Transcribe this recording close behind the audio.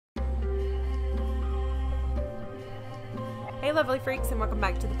Hey lovely freaks, and welcome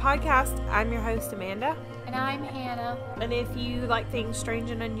back to the podcast. I'm your host Amanda. And I'm Hannah. And if you like things strange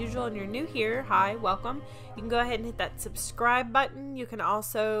and unusual and you're new here, hi, welcome. You can go ahead and hit that subscribe button. You can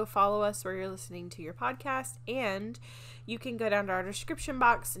also follow us where you're listening to your podcast, and you can go down to our description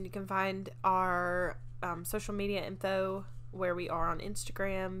box and you can find our social media info where we are on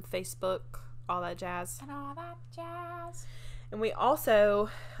Instagram, Facebook, all that jazz. And all that jazz. And we also,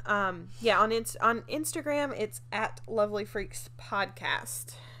 on Instagram, it's at Lovely Freaks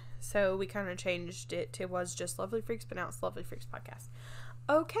Podcast. So we kind of changed it to, was just Lovely Freaks, but now it's Lovely Freaks Podcast.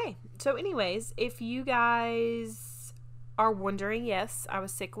 Okay. So anyways, if you guys are wondering, yes, I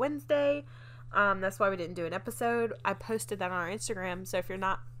was sick Wednesday. That's why we didn't do an episode. I posted that on our Instagram. So if you're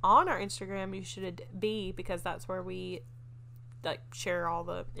not on our Instagram, you should be, because that's where we share all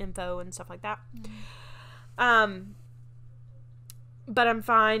the info and stuff like that. Mm-hmm. But I'm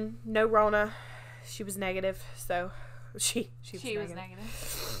fine. No Rona. She was negative, so she was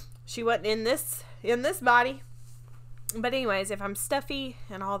negative. She wasn't in this body. But anyways, if I'm stuffy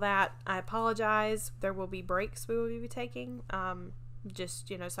and all that, I apologize. There will be breaks we will be taking. Just,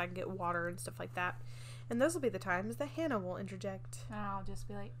 so I can get water and stuff like that. And those will be the times that Hannah will interject. And I'll just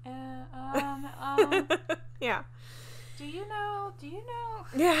be like, Yeah. Do you know?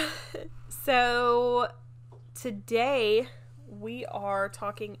 Yeah. So today we are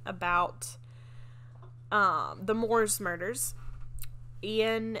talking about the Moors murders.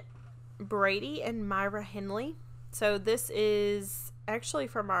 Brady and Myra Hindley. So this is actually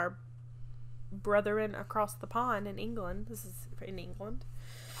from our brethren across the pond in England. This is in England.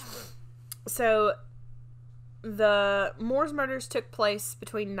 So the Moors murders took place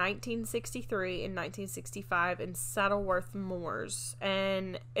between 1963 and 1965 in Sattleworth Moors.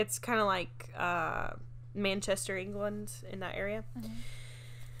 And it's kind of like Manchester, England, in that area. Mm-hmm.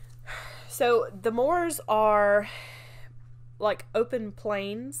 So the moors are like open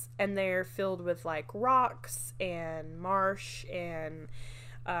plains, and they're filled with like rocks and marsh, and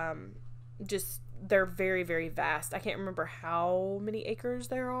just they're very, very vast. I can't remember how many acres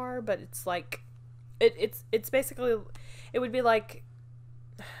there are, but it's like it's basically, it would be like,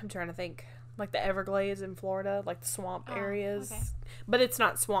 I'm trying to think, like the Everglades in Florida, like the swamp areas. Okay. But it's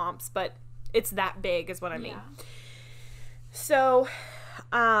not swamps, but it's that big is what I mean. Yeah. So,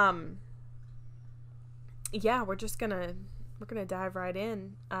 we're gonna dive right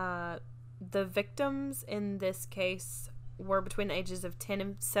in. The victims in this case were between the ages of 10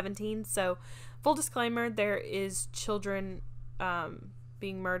 and 17. So, full disclaimer, there is children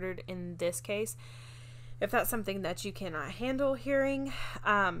being murdered in this case. If that's something that you cannot handle hearing,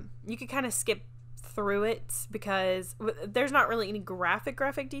 you could kind of skip through it, because there's not really any graphic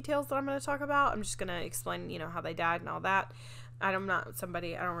details that I'm going to talk about. I'm just going to explain, how they died and all that. I don't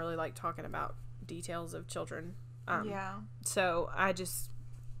really like talking about details of children. So I just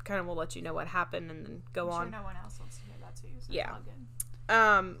kind of will let you know what happened and then go on. I'm sure no one else wants to hear that too. So yeah. It's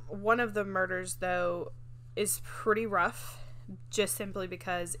all good. One of the murders, though, is pretty rough, just simply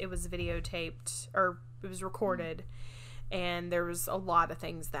because it was videotaped, or it was recorded. Mm-hmm. And there was a lot of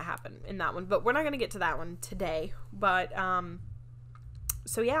things that happened in that one. But we're not going to get to that one today. But,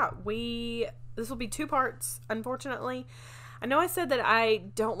 this will be 2 parts, unfortunately. I know I said that I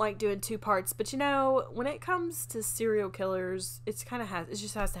don't like doing 2 parts. But, when it comes to serial killers, it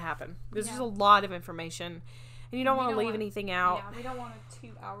just has to happen. Because there's a lot of information. And you don't want to leave anything out. Yeah, we don't want a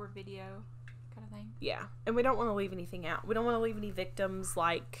 2-hour video kind of thing. Yeah, and we don't want to leave anything out. We don't want to leave any victims,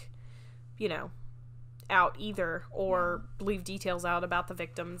 out either, or leave details out about the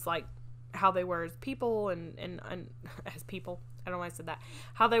victims, like how they were as people and as people. I don't know why I said that.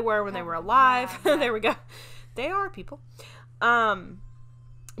 How they were when they were alive. Yeah. There we go. They are people. But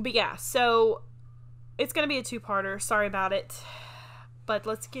yeah, so it's gonna be a 2-parter. Sorry about it, but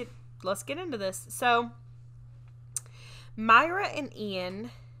let's get into this. So Myra and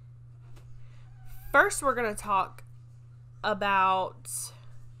Ian. First, we're gonna talk about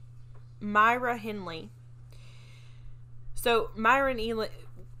Myra Hindley. So Myra and Ian,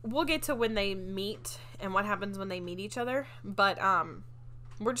 we'll get to when they meet and what happens when they meet each other, but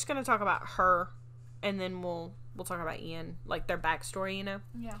we're just gonna talk about her, and then we'll talk about Ian, like their backstory,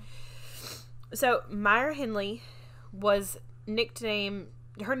 Yeah. So Myra Hindley was her nickname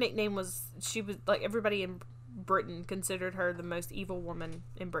was, she was like, everybody in Britain considered her the most evil woman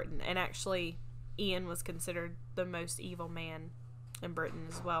in Britain, and actually Ian was considered the most evil man in Britain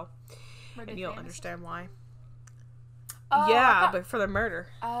as well. And you'll understand why. Oh, yeah, but for the murder.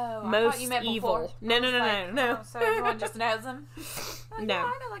 Oh, most I thought you meant evil. Before. No. Oh, so everyone just knows him. No. Yeah,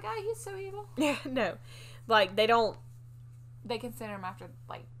 I know that guy. He's so evil. Yeah, no. Like, they don't. They consider him after,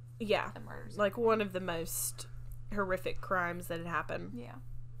 yeah, the murders. Like one of the most horrific crimes that had happened Yeah.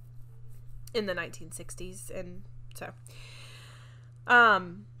 in the 1960s. And so,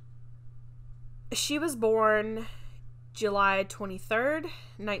 she was born July 23rd,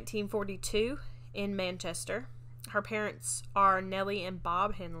 1942 in Manchester. Her parents are Nellie and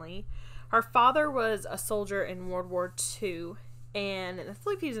Bob Hindley. Her father was a soldier in World War II, and I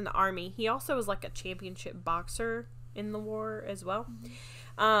believe he was in the Army. He also was like a championship boxer in the war as well.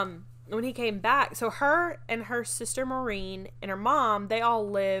 When he came back, so her and her sister Maureen and her mom, they all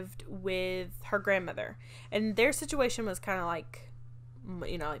lived with her grandmother. And their situation was kind of like,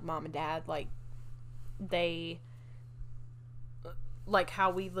 you know, like mom and dad, like they, like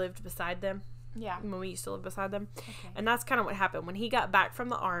how we lived beside them. Yeah. When we used to live beside them. Okay. And that's kind of what happened. When he got back from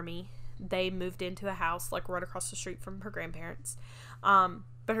the Army, they moved into a house like right across the street from her grandparents.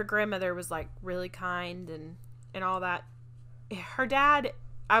 But her grandmother was like really kind and all that. Her dad,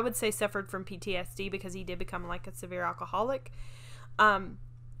 I would say, suffered from PTSD because he did become like a severe alcoholic.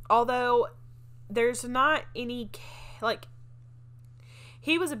 Although there's not any, like,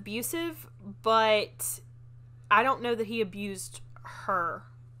 he was abusive, but I don't know that he abused her.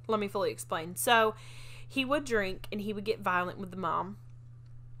 Let me fully explain. So he would drink and he would get violent with the mom,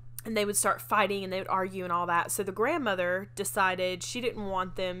 and they would start fighting and they would argue and all that. So the grandmother decided she didn't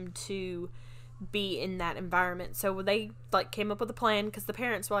want them to be in that environment. So they like came up with a plan, because the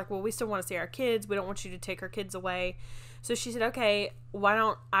parents were like, well, we still want to see our kids. We don't want you to take our kids away. So she said, okay, why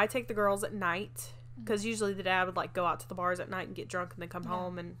don't I take the girls at night? Because usually the dad would like go out to the bars at night and get drunk and then come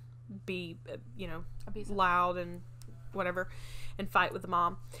home and be, you know, Abusive. loud and whatever and fight with the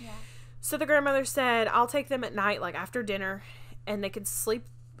mom. Yeah. So the grandmother said, I'll take them at night, like after dinner, and they can sleep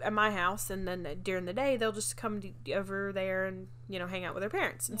at my house, and then during the day they'll just come over there and, you know, hang out with their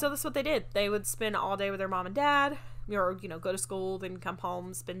parents. And so that's what they did. They would spend all day with their mom and dad, or, you know, go to school, then come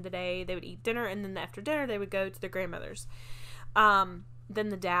home, spend the day. They would eat dinner, and then after dinner they would go to their grandmother's. Then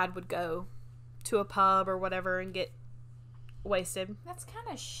the dad would go to a pub or whatever and get wasted. That's kind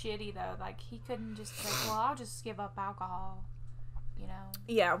of shitty though. Like he couldn't just say, well, I'll just give up alcohol, you know.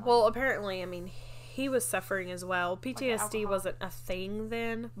 Yeah, well, apparently, I mean, he was suffering as well. PTSD alcohol. wasn't a thing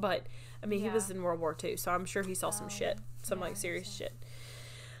then, but I mean, he Yeah. was in World War II, so I'm sure he saw some shit, some yeah, like serious so. shit.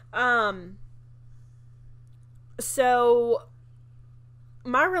 So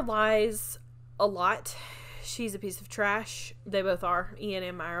Myra lies a lot. She's a piece of trash. They both are, Ian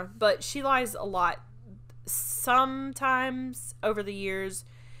and Myra, but she lies a lot. Sometimes over the years,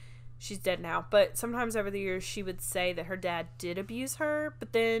 she's dead now, but sometimes over the years she would say that her dad did abuse her,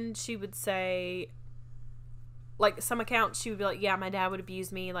 but then she would say, like, some accounts she would be like, yeah, my dad would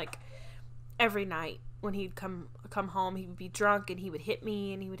abuse me like every night. When he'd come home, he would be drunk and he would hit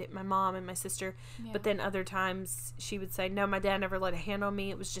me and he would hit my mom and my sister. Yeah. But then other times she would say, no, my dad never let a hand on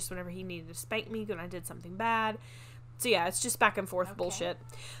me. It was just whenever he needed to spank me when I did something bad. So yeah, it's just back and forth bullshit.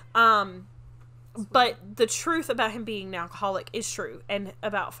 But the truth about him being an alcoholic is true, and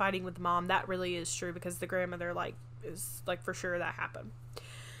about fighting with the mom, that really is true, because the grandmother, like, is like for sure that happened.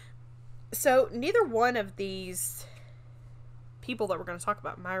 So neither one of these people that we're going to talk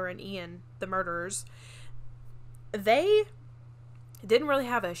about, Myra and Ian, the murderers, they didn't really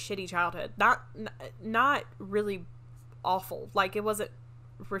have a shitty childhood. Not really awful. Like, it wasn't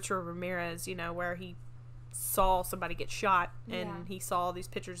Richard Ramirez, you know, where he saw somebody get shot and he saw these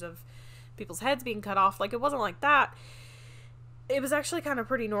pictures of people's heads being cut off. Like, it wasn't like that. It was actually kind of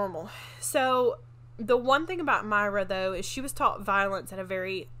pretty normal. So the one thing about Myra, though, is she was taught violence at a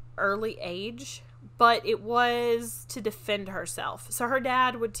very early age, but it was to defend herself. So her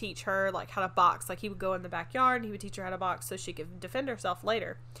dad would teach her, like, how to box. Like, he would go in the backyard and he would teach her how to box so she could defend herself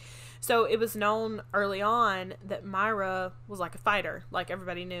later. So it was known early on that Myra was like a fighter. Like,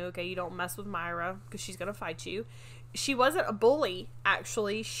 everybody knew, okay, you don't mess with Myra because she's going to fight you. She wasn't a bully,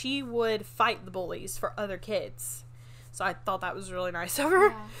 actually. She would fight the bullies for other kids. So I thought that was really nice of her.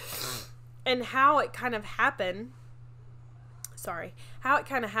 Yeah. And how it kind of happened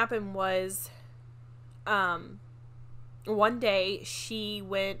was, one day she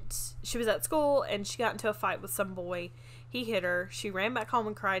was at school and she got into a fight with some boy. He hit her. She ran back home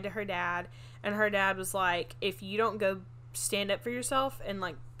and cried to her dad. And her dad was like, if you don't go stand up for yourself and,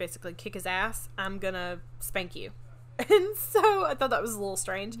 like, basically kick his ass, I'm gonna spank you. And so I thought that was a little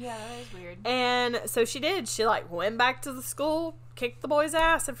strange. Yeah, that is weird. And so she did. She, like, went back to the school, kicked the boy's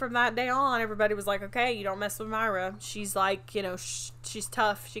ass, and from that day on, everybody was like, okay, you don't mess with Myra. She's, like, you know, she's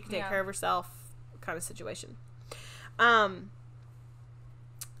tough. She can take care of herself, kind of situation.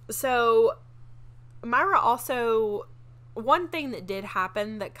 So Myra also, one thing that did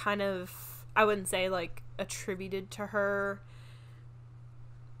happen that kind of, I wouldn't say, like, attributed to her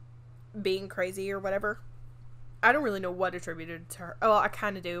being crazy or whatever, I don't really know what attributed to her. Oh, I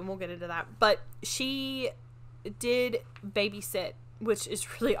kind of do, and we'll get into that. But she did babysit, which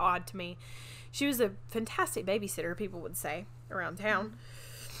is really odd to me. She was a fantastic babysitter, people would say, around town. Mm-hmm.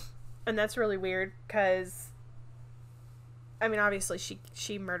 And that's really weird because, I mean, obviously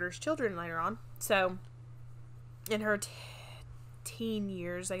she murders children later on. So, in her teen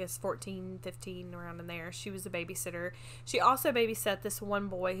years, I guess 14, 15, around in there, she was a babysitter. She also babysat this one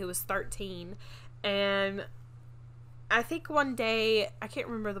boy who was 13. And I think one day, I can't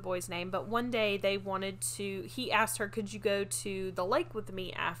remember the boy's name, but one day he asked her, could you go to the lake with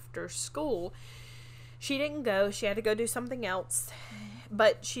me after school? She didn't go. She had to go do something else.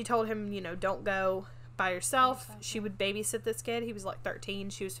 But she told him, don't go by yourself. She would babysit this kid. He was like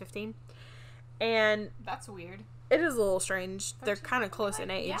 13. She was 15. And that's weird. It is a little strange. They're kind of close in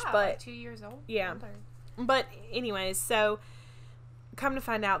age, but like 2 years old. Yeah. Older. But anyways, so come to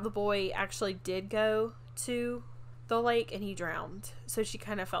find out, the boy actually did go to the lake and he drowned. So she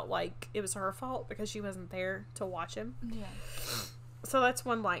kind of felt like it was her fault because she wasn't there to watch him. Yeah. So that's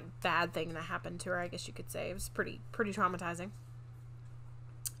one like bad thing that happened to her, I guess you could say. It was pretty traumatizing.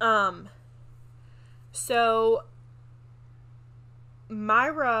 So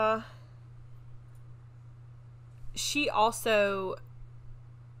Myra, she also,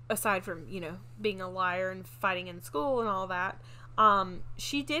 aside from, being a liar and fighting in school and all that,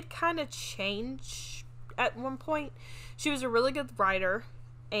 she did kind of change at one point. She was a really good writer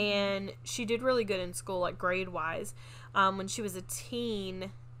and she did really good in school, like grade wise. When she was a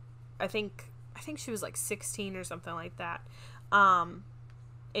teen, I think she was like 16 or something like that.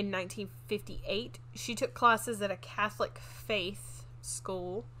 In 1958, she took classes at a Catholic faith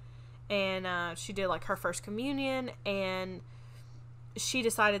school, and she did like her first communion, and she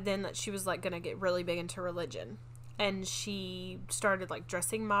decided then that she was like gonna get really big into religion, and she started like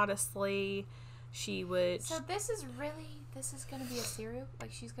dressing modestly. She would. So this is gonna be a serial,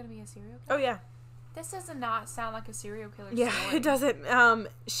 like she's gonna be a serial killer? Oh yeah. This does not sound like a serial killer Yeah, story. it doesn't.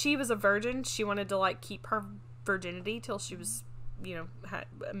 She was a virgin. She wanted to like keep her virginity till she was,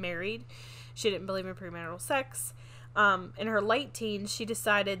 married. She didn't believe in premarital sex. In her late teens, she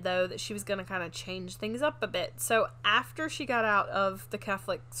decided though that she was going to kind of change things up a bit. So after she got out of the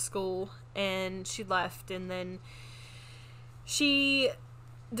Catholic school and she left, and then she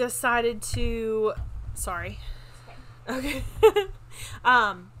decided to, okay.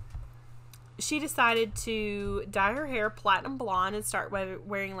 She decided to dye her hair platinum blonde and start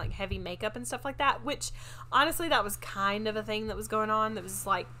wearing like heavy makeup and stuff like that, which honestly that was kind of a thing that was going on. That was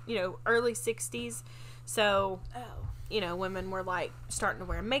like, early 60s. So, women were like starting to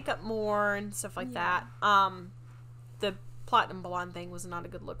wear makeup more and stuff like that. The platinum blonde thing was not a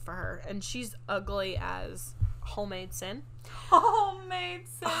good look for her. And she's ugly as homemade sin. Homemade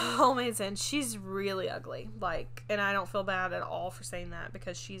sin. She's really ugly. Like, and I don't feel bad at all for saying that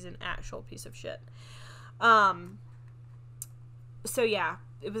because she's an actual piece of shit. So yeah,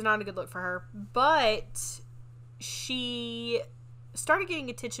 it was not a good look for her. But she started getting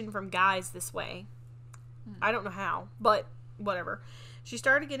attention from guys this way. I don't know how, but whatever. She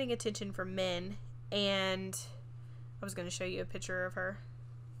started getting attention from men, and I was going to show you a picture of her.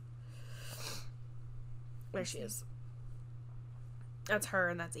 There she is. That's her,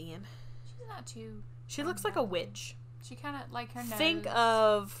 and that's Ian. She's not too... She looks like a witch. She kind of, like her nose... Think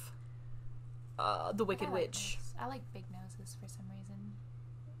of the Wicked Witch. I like big noses for some reason.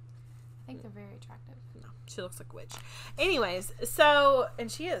 I think they're very attractive. No, she looks like a witch. Anyways, so...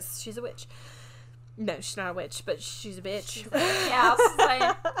 And she is. She's a witch. No, she's not a witch, but she's a bitch. Yeah, I was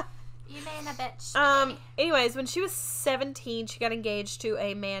like... You mean a bitch. Anyways, when she was 17, she got engaged to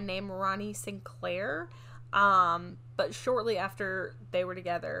a man named Ronnie Sinclair. But shortly after they were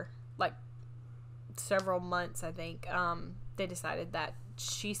together, like several months, I think, they decided that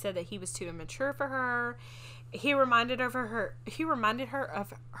she said that he was too immature for her. He reminded her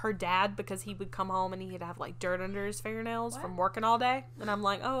of her dad because he would come home and he'd have like dirt under his fingernails from working all day. And I'm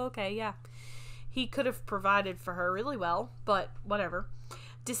like, oh, okay, yeah. He could have provided for her really well, but whatever.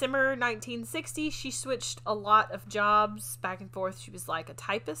 December 1960, she switched a lot of jobs back and forth. She was like a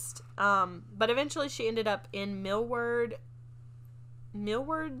typist. But eventually she ended up in Millward's,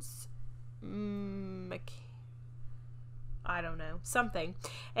 I don't know, something.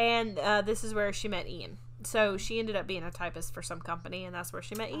 And this is where she met Ian. So she ended up being a typist for some company, and that's where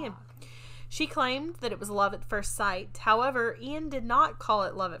she met Ian. Okay. She claimed that it was love at first sight. However, Ian did not call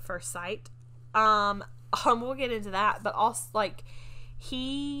it love at first sight. We'll get into that, but also, like,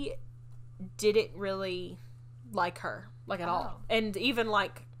 he didn't really like her, like, at all. And even,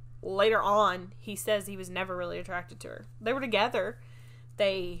 like, later on, he says he was never really attracted to her. They were together.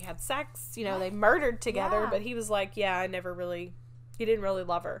 they had sex, you know, they murdered together, Yeah. but he was like, yeah, he didn't really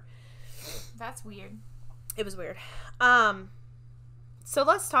love her. That's weird. It was weird. So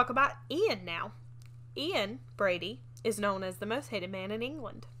let's talk about Ian now. Ian Brady is known as the most hated man in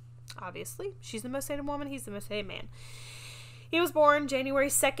England. Obviously, she's the most hated woman, he's the most hated man. He was born January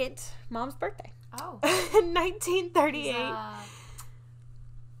 2nd, Mom's birthday. Oh. In 1938.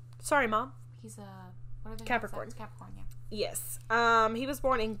 Sorry, Mom. He's a... What are they? Capricorn. Capricorn, yeah. Yes. He was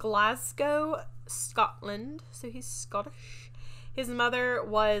born in Glasgow, Scotland, so he's Scottish. His mother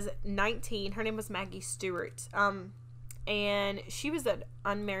was 19. Her name was Maggie Stewart. And she was an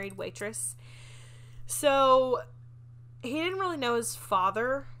unmarried waitress. So he didn't really know his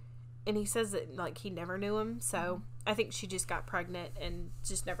father, and he says that like he never knew him. So I think she just got pregnant and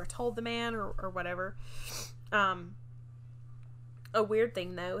just never told the man or whatever. A weird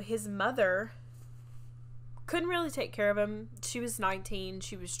thing though, his mother couldn't really take care of him. She was 19.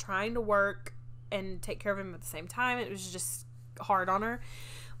 She was trying to work and take care of him at the same time. It was just hard on her.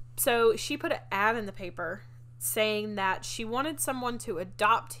 So she put an ad in the paper saying that she wanted someone to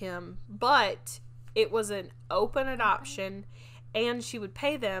adopt him, but it was an open adoption, and she would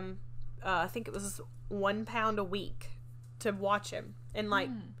pay them, I think it was £1 a week to watch him and like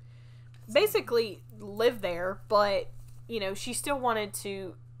basically live there. But you know, she still wanted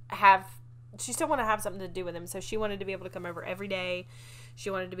to have something to do with him. So she wanted to be able to come over every day. She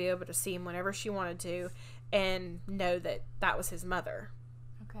wanted to be able to see him whenever she wanted to and know that that was his mother.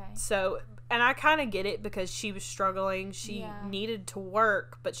 Okay. So, and I kind of get it because she was struggling. She Yeah. needed to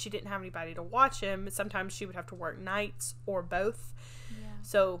work, but she didn't have anybody to watch him. Sometimes she would have to work nights or both. Yeah.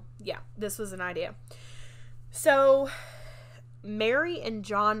 So, yeah, this was an idea. So, Mary and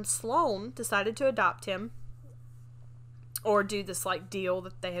John Sloan decided to adopt him or do this, like, deal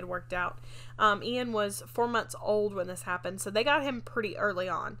that they had worked out. Ian was 4 months old when this happened, so they got him pretty early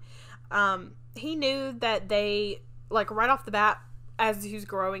on. He knew that they, like, right off the bat, as he was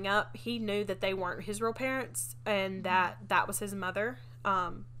growing up, he knew that they weren't his real parents and that was his mother,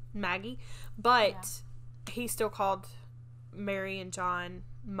 Maggie. But he still called Mary and John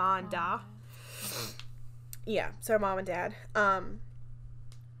Ma and Da. Yeah, so Mom and Dad.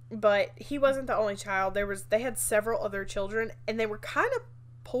 But he wasn't the only child. They had several other children, and they were kind of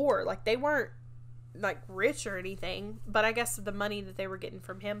poor. Like, they weren't, like, rich or anything, but I guess the money that they were getting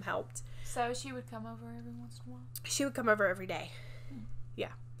from him helped. So she would come over every once in a while? She would come over every day.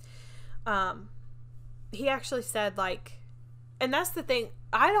 Yeah. He actually said, like, and that's the thing,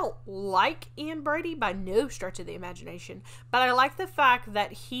 I don't like Ian Brady by no stretch of the imagination, but I like the fact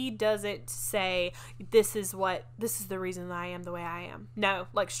that he doesn't say, this is the reason that I am the way I am. No,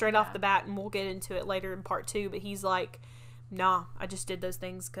 like, straight off the bat, and we'll get into it later in part 2, but he's like, nah, I just did those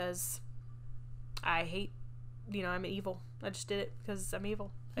things because I hate, I'm evil. I just did it because I'm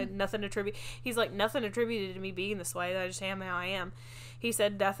evil. And nothing attributed to me being this way. I just am how I am. He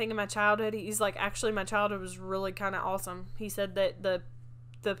said nothing in my childhood. He's like, actually, my childhood was really kind of awesome. He said that the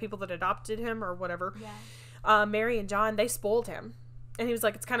people that adopted him or whatever, Mary and John, they spoiled him. And he was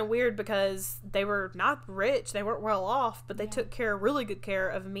like, it's kind of weird because they were not rich. They weren't well off, but they took really good care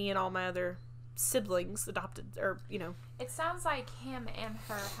of me and all my other siblings adopted, or, It sounds like him and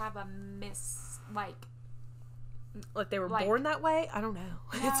her have a like they were born that way? I don't know.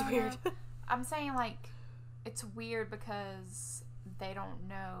 It's weird. No. I'm saying, like, it's weird because they don't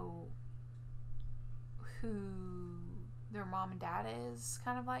know who their mom and dad is,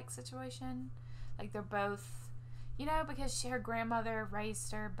 kind of like situation. Like, they're both, because her grandmother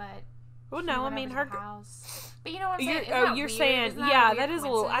raised her, but well, no, I mean her house. But you know what I'm saying? You're weird? saying, that that is a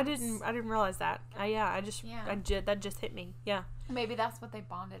little. I didn't realize that. That just hit me. Yeah. Maybe that's what they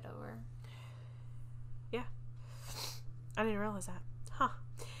bonded over. Yeah. I didn't realize that.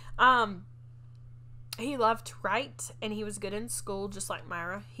 Huh. He loved to write, and he was good in school, just like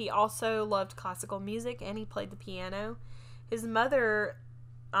Myra. He also loved classical music, and he played the piano. His mother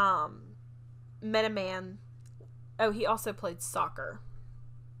met a man. Oh, he also played soccer,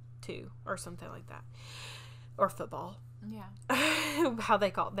 too, or something like that. Or football. Yeah. How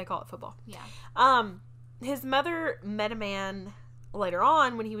they call it football. Yeah. His mother met a man later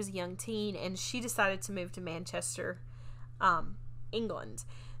on when he was a young teen, and she decided to move to Manchester, England.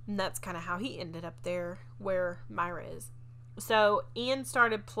 And that's kind of how he ended up there where Myra is. So Ian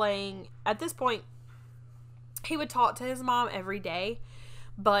started playing. At this point, he would talk to his mom every day,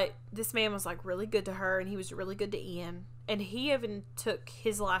 but this man was like really good to her, and he was really good to Ian. And he even took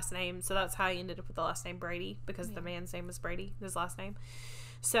his last name, so that's how he ended up with the last name Brady, because the man's name was Brady, his last name.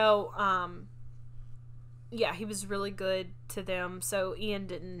 So, he was really good to them. So Ian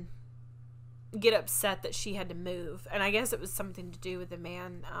didn't get upset that she had to move. And I guess it was something to do with the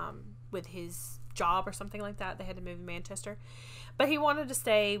man, with his job or something like that. They had to move to Manchester. But he wanted to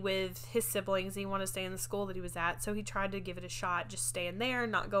stay with his siblings. He wanted to stay in the school that he was at. So he tried to give it a shot, just staying there,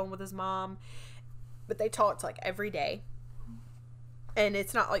 not going with his mom. But they talked like every day. And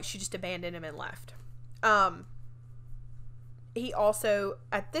it's not like she just abandoned him and left. He also,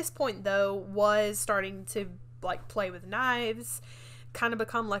 at this point though, was starting to like play with knives, kind of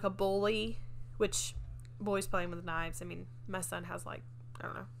become like a bully, which boys playing with knives, I mean, my son has like, I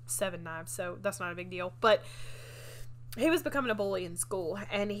don't know, 7 knives, so that's not a big deal. But he was becoming a bully in school,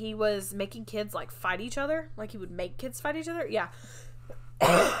 and he was making kids like fight each other. Like he would make kids fight each other. Yeah.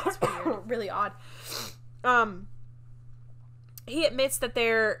 It's weird. Really odd. He admits that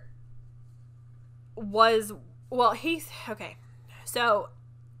there was, well, okay. So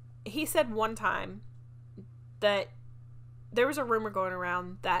he said one time that there was a rumor going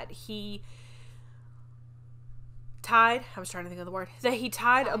around that he tied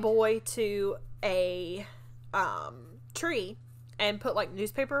a boy to a tree and put like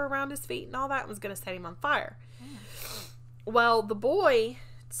newspaper around his feet and all that, and was going to set him on fire. Well, the boy,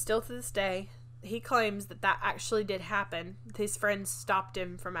 still to this day, he claims that actually did happen. His friends stopped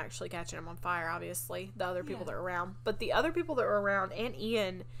him from actually catching him on fire, obviously, the other people that were around. But the other people that were around and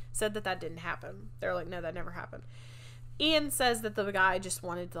Ian said that didn't happen. They're like, no, that never happened. Ian says that the guy just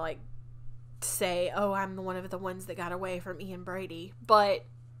wanted to like say, oh, I'm one of the ones that got away from Ian Brady. But,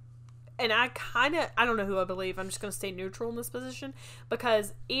 and I don't know who I believe. I'm just going to stay neutral in this position,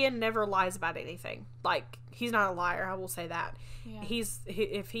 because Ian never lies about anything. Like, he's not a liar, I will say that. Yeah.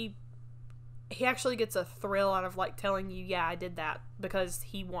 He actually gets a thrill out of like telling you, yeah, I did that, because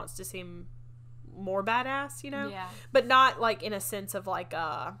he wants to seem more badass, you know? Yeah. But not like in a sense of like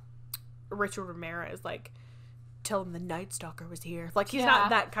Richard Ramirez, like tell him the Night Stalker was here. Like he's not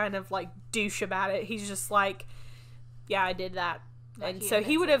that kind of like douche about it. He's just like, yeah, I did that. Like, and so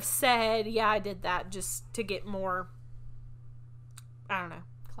he would have said, yeah, I did that, just to get more, I don't know.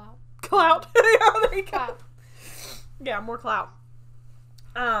 Clout. Yeah, there you go. Yeah, more clout.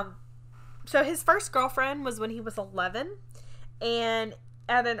 So his first girlfriend was when he was 11, and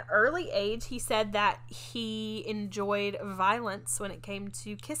at an early age, he said that he enjoyed violence when it came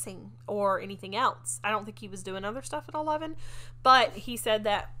to kissing or anything else. I don't think he was doing other stuff at 11, but he said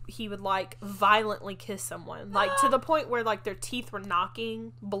that he would like violently kiss someone, like to the point where like their teeth were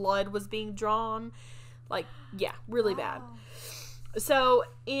knocking, blood was being drawn, like, yeah, really bad. So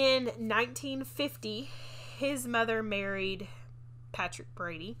in 1950, his mother married Patrick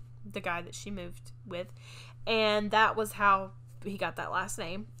Brady, the guy that she moved with, and that was how he got that last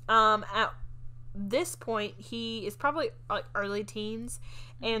name. At this point, he is probably like early teens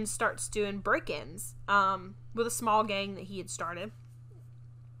and starts doing break-ins with a small gang that he had started.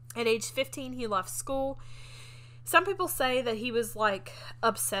 At age 15, he left school. Some people say that he was like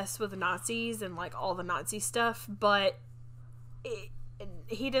obsessed with the Nazis and like all the Nazi stuff, but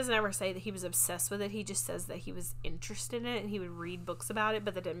he doesn't ever say that he was obsessed with it. He just says that he was interested in it and he would read books about it,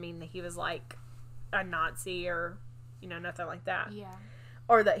 but that didn't mean that he was like a Nazi or, you know, nothing like that. Yeah.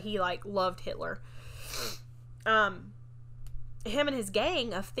 Or that he like loved Hitler. Him and his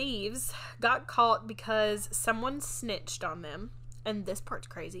gang of thieves got caught because someone snitched on them. And this part's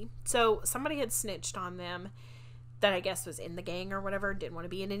crazy. So somebody had snitched on them that I guess was in the gang or whatever, didn't want to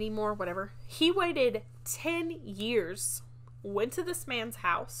be in it anymore, whatever. He waited 10 years, went to this man's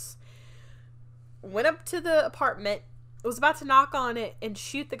house, went up to the apartment, was about to knock on it and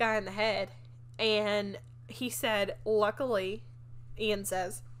shoot the guy in the head. And he said, luckily, Ian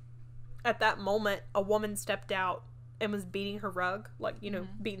says, at that moment, a woman stepped out and was beating her rug, like, you know,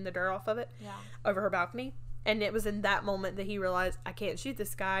 beating the dirt off of it over her balcony. And it was in that moment that he realized, I can't shoot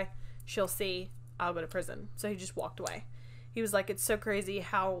this guy. She'll see. I'll go to prison. So he just walked away. He was like, it's so crazy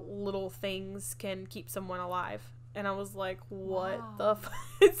how little things can keep someone alive. And I was like, what the fuck?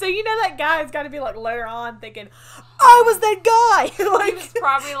 So, you know, that guy's got to be like later on thinking, I was that guy. Like, he was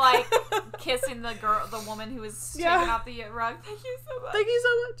probably like kissing the woman who was taking out the rug. Thank you so much. Thank you so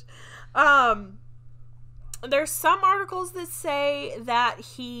much. There's some articles that say that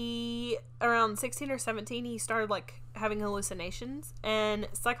he, around 16 or 17, he started like having hallucinations, and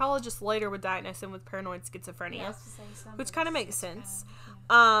psychologists later would diagnose him with paranoid schizophrenia, which kind of makes sense.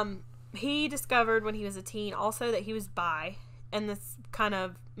 He discovered when he was a teen also that he was bi, and this kind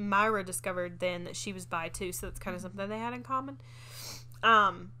of Myra discovered then that she was bi too, so that's kind of something they had in common.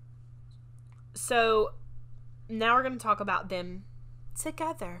 So now we're going to talk about them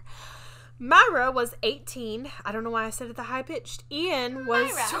together. Myra was 18. I don't know why I said it the high pitched. Ian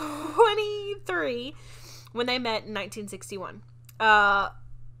was 23 when they met in 1961.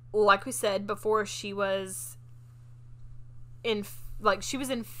 like we said before, she was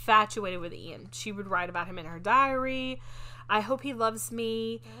infatuated with Ian. She would write about him in her diary. I hope he loves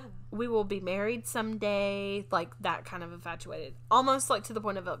me. Oh. We will be married someday. Like, that kind of infatuated. Almost, like, to the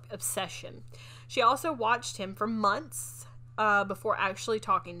point of obsession. She also watched him for months before actually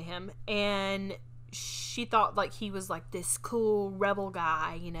talking to him. And she thought, like, he was, like, this cool rebel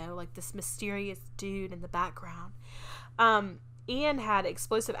guy, you know, like, this mysterious dude in the background. Ian had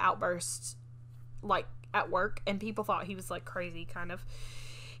explosive outbursts, like, at work, and people thought he was, like, crazy, kind of.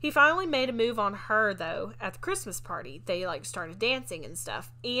 He finally made a move on her, though, at the Christmas party. They, like, started dancing and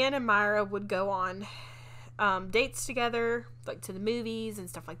stuff. Ian and Myra would go on dates together, like, to the movies and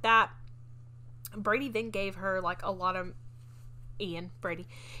stuff like that. Brady then gave her, like, a lot of... Brady.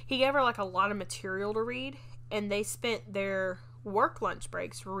 He gave her, like, a lot of material to read, and they spent their work lunch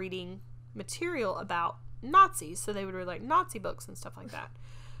breaks reading material about Nazis. So they would read, like, Nazi books and stuff like that.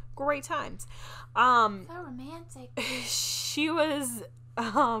 Great times. So romantic. She was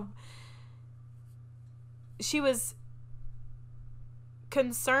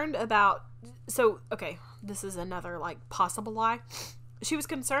concerned about, so, okay, this is another, like, possible lie. She was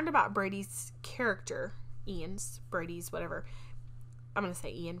concerned about Brady's character, Brady's, whatever. I'm going to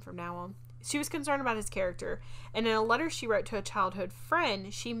say Ian from now on. She was concerned about his character, and in a letter she wrote to a childhood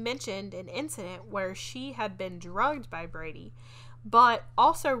friend, she mentioned an incident where she had been drugged by Brady, but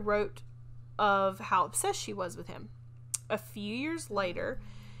also wrote of how obsessed she was with him. A few years later,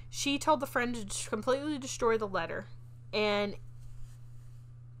 she told the friend to completely destroy the letter, and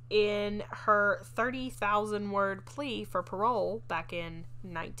in her 30,000-word plea for parole back in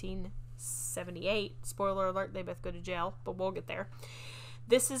 1978, spoiler alert, they both go to jail, but we'll get there.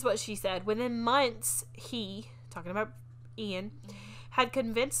 This is what she said. Within months, he, talking about Ian, had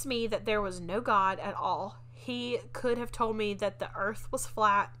convinced me that there was no God at all. He could have told me that the earth was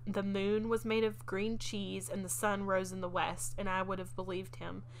flat, the moon was made of green cheese, and the sun rose in the west, and I would have believed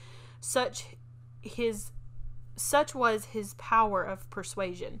him. Such was his power of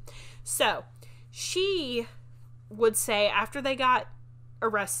persuasion. So, she would say, after they got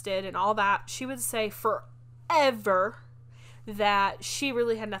arrested and all that, she would say forever that she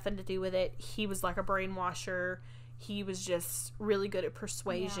really had nothing to do with it. He was like a brainwasher. He was just really good at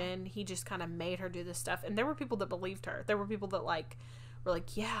persuasion. Yeah. He just kind of made her do this stuff. And there were people that believed her. There were people that, like, were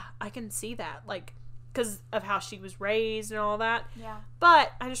like, yeah, I can see that. Like, because of how she was raised and all that. Yeah.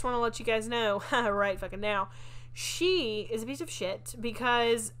 But I just want to let you guys know, right fucking now, she is a piece of shit,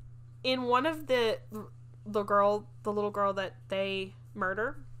 because in one of the little girl that they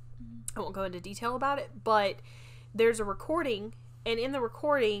murder, I won't go into detail about it, but there's a recording, and in the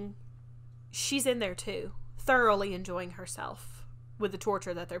recording, she's in there too, thoroughly enjoying herself with the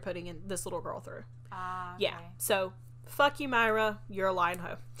torture that they're putting in this little girl through. Okay. Yeah. So, fuck you, Myra. You're a lying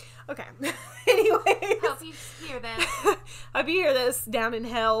hoe. Okay. Anyways. Hope you hear this. Hope you hear this down in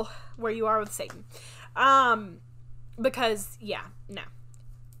hell where you are with Satan. Because, yeah, no.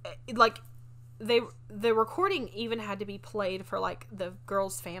 Like, the recording even had to be played for, like, the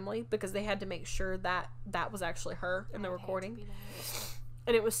girl's family, because they had to make sure that that was actually her in the recording.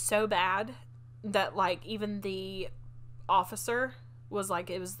 And it was so bad that, like, even the officer was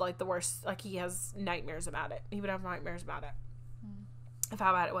like, it was like the worst. Like, he has nightmares about it. He would have nightmares about it of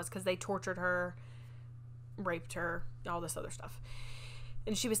how bad it was, because they tortured her, raped her, all this other stuff.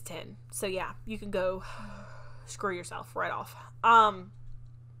 And she was 10. So yeah, you can go screw yourself right off.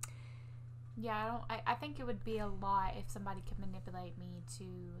 Yeah, I think it would be a lot if somebody could manipulate me to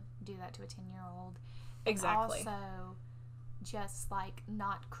do that to a 10-year-old. Exactly. And also, just, like,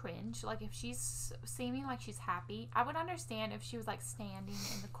 not cringe. Like, if she's seeming like she's happy, I would understand if she was, like, standing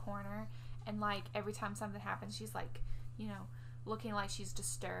in the corner and, like, every time something happens, she's, like, you know, looking like she's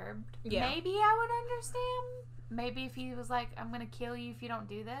disturbed. Yeah. Maybe I would understand. Maybe if he was like, I'm gonna kill you if you don't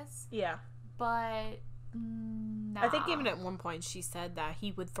do this. Yeah. But, nah. I think even at one point she said that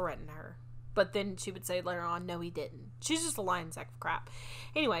he would threaten her. But then she would say later on, no, he didn't. She's just a lying sack of crap.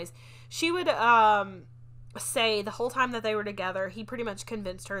 Anyways, she would say the whole time that they were together, he pretty much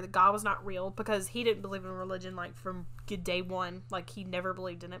convinced her that God was not real, because he didn't believe in religion, like, from day one. Like, he never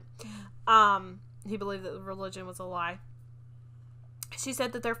believed in it. He believed that religion was a lie. She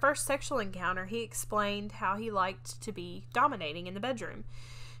said that their first sexual encounter, he explained how he liked to be dominating in the bedroom.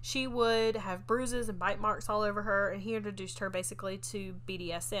 She would have bruises and bite marks all over her, and he introduced her basically to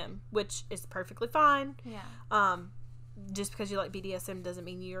BDSM, which is perfectly fine. Yeah. Just because you like BDSM doesn't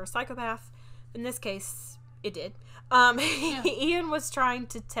mean you're a psychopath. In this case, it did. Yeah. Ian was trying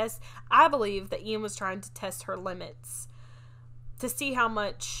to test, I believe that Ian was trying to test her limits to see how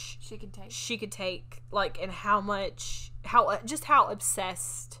much she could take, like, and how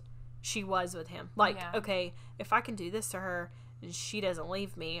obsessed she was with him. Like, Yeah. okay, if I can do this to her and she doesn't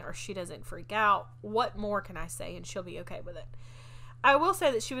leave me or she doesn't freak out, what more can I say and she'll be okay with it? I will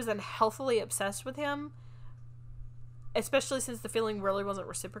say that she was unhealthily obsessed with him, especially since the feeling really wasn't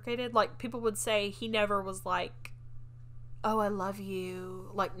reciprocated. Like, people would say he never was like, oh, I love you.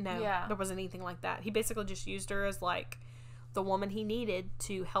 Like, no, there wasn't anything like that. He basically just used her as, like, the woman he needed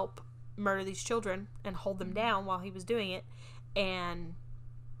to help murder these children and hold them down while he was doing it. And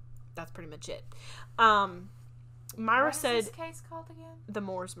that's pretty much it. Myra said... What is this case called again? The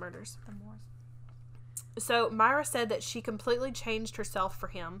Moors murders. The Moors. So Myra said that she completely changed herself for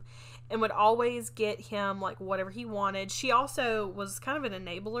him and would always get him, like, whatever he wanted. She also was kind of an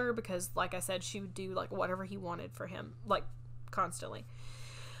enabler because, like I said, she would do, like, whatever he wanted for him, like, constantly.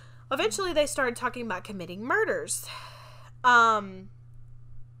 Eventually, they started talking about committing murders.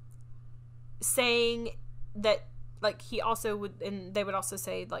 Saying that, like, he also would, and they would also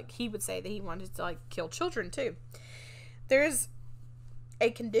say, like, he would say that he wanted to, like, kill children, too. There's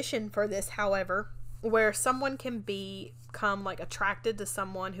a condition for this, however, where someone can become, like, attracted to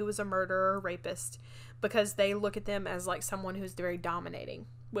someone who is a murderer or rapist because they look at them as, like, someone who's very dominating,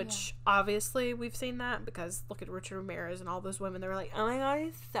 which obviously we've seen that because look at Richard Ramirez and all those women. They were like, oh my god,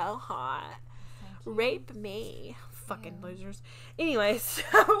 he's so hot. Rape me. Fucking losers. Anyway,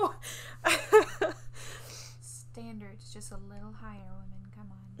 so standards just a little higher, women.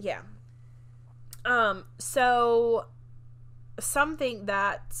 Come on. Yeah. So something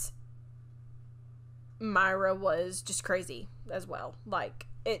that Myra was just crazy as well. Like,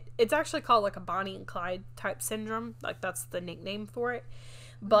 it's actually called, like, a Bonnie and Clyde type syndrome. Like, that's the nickname for it.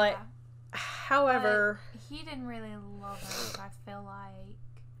 But, however... But he didn't really love her. I feel like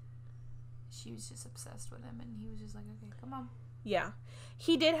she was just obsessed with him, and he was just like, okay, come on. Yeah.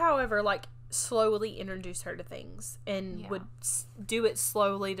 He did, however, like, slowly introduce her to things and would do it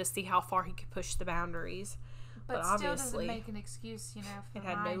slowly to see how far he could push the boundaries. But still obviously, doesn't make an excuse, you know. It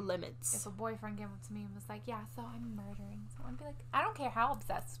had no limits. If a boyfriend came up to me and was like, yeah, so I'm murdering someone, I'd be like, I don't care how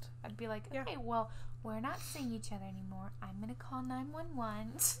obsessed. I'd be like, okay, well, we're not seeing each other anymore. I'm going to call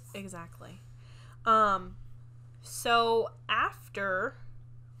 911. Exactly. So after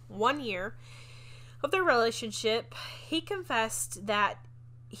 1 year of their relationship, he confessed that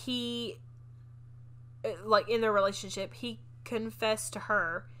he, like, in their relationship, he confessed to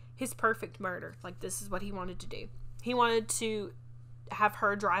her his perfect murder. Like, this is what he wanted to do. He wanted to have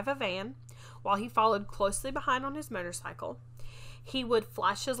her drive a van while he followed closely behind on his motorcycle. He would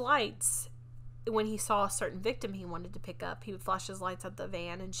flash his lights when he saw a certain victim he wanted to pick up. He would flash his lights at the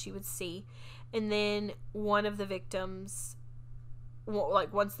van and she would see. And then one of the victims,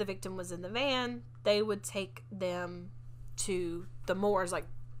 like, once the victim was in the van, they would take them to the moors. Like,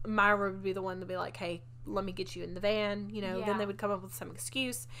 Myra would be the one to be like, hey, let me get you in the van, you know. Then they would come up with some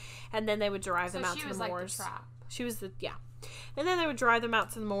excuse, and then they would drive them out to the moors. Like the trap. She was the and then they would drive them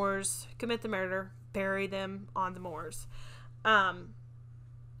out to the moors, commit the murder, bury them on the moors.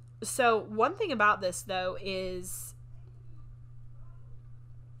 So one thing about this, though, is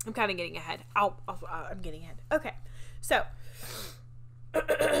I'm kind of getting ahead. I'm getting ahead. Okay, so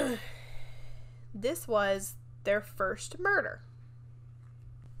this was their first murder.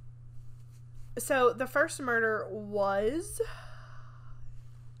 So, the first murder was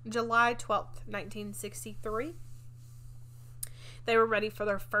July 12th, 1963. They were ready for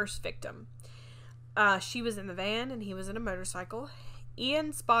their first victim. She was in the van and he was in a motorcycle.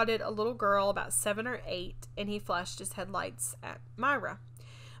 Ian spotted a little girl about 7 or 8 and he flashed his headlights at Myra.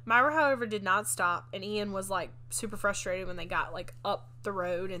 Myra, however, did not stop, and Ian was, like, super frustrated when they got, like, up the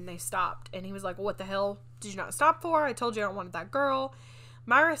road and they stopped. And he was like, well, what the hell did you not stop for? I told you I don't want that girl.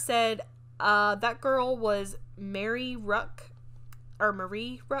 Myra said... that girl was Marie Ruck, I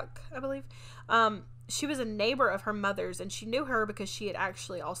believe. She was a neighbor of her mother's, and she knew her because she had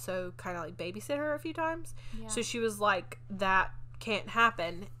actually also kind of, like, babysit her a few times. Yeah. So she was like, that can't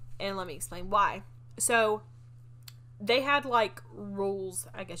happen, and let me explain why. So they had, like, rules,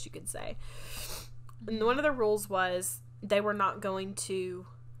 I guess you could say. And one of the rules was they were not going to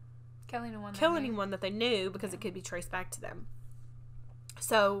kill anyone that they knew because it could be traced back to them.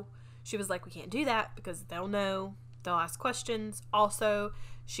 So she was like, we can't do that because they'll know. They'll ask questions. Also,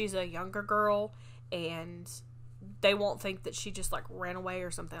 she's a younger girl and they won't think that she just, like, ran away or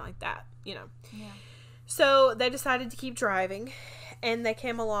something like that, you know. Yeah. So they decided to keep driving and they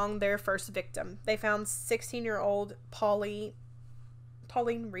came along their first victim. They found 16-year-old Pauline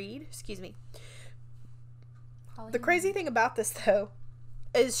Reed. The crazy thing about this, though,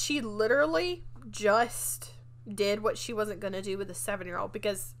 is she literally just did what she wasn't going to do with a 7-year-old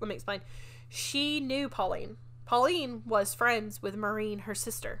because, let me explain, she knew Pauline. Pauline was friends with Maureen, her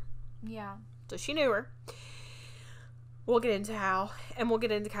sister. Yeah. So she knew her. We'll get into how, and we'll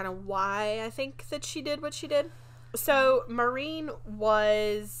get into kind of why I think that she did what she did. So Pauline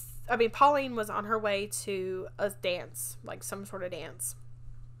was on her way to a dance, like some sort of dance.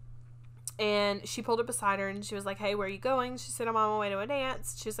 And she pulled up beside her and she was like, "Hey, where are you going?" She said, "I'm on my way to a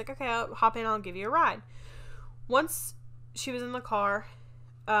dance." She was like, "Okay, I'll hop in, I'll give you a ride." Once she was in the car,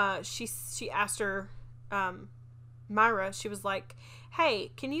 she asked her, Myra, she was like,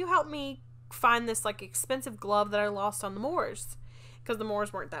 "Hey, can you help me find this like expensive glove that I lost on the moors?" Because the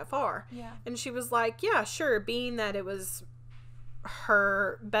moors weren't that far. Yeah. And she was like, "Yeah, sure." Being that it was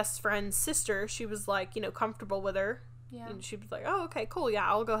her best friend's sister, she was like, comfortable with her. Yeah. And she was like, "Oh, okay, cool. Yeah,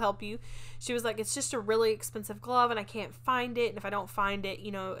 I'll go help you." She was like, "It's just a really expensive glove and I can't find it. And if I don't find it,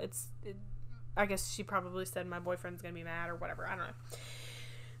 I guess she probably said my boyfriend's going to be mad or whatever. I don't know."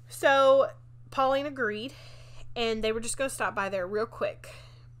 So Pauline agreed and they were just going to stop by there real quick.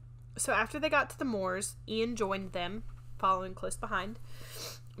 So after they got to the moors, Ian joined them, following close behind.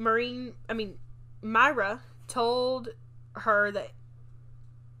 Myra told her that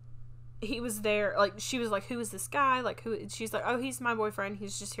he was there. Like, she was like, "Who is this guy? Like, who?" She's like, "Oh, he's my boyfriend.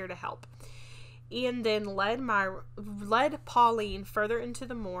 He's just here to help." Ian then led Pauline further into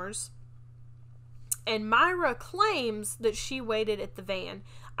the moors. And Myra claims that she waited at the van.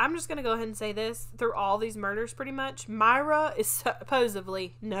 I'm just going to go ahead and say this. Through all these murders, pretty much, Myra is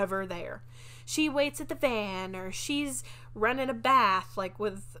supposedly never there. She waits at the van, or she's running a bath, like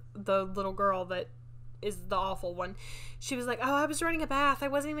with the little girl that is the awful one. She was like, "Oh, I was running a bath. I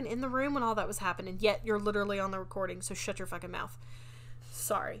wasn't even in the room when all that was happening." Yet you're literally on the recording, so shut your fucking mouth.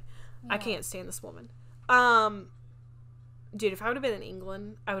 Sorry. Yeah. I can't stand this woman. Dude, if I would have been in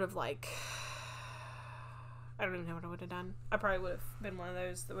England, I would have I don't even know what I would have done. I probably would have been one of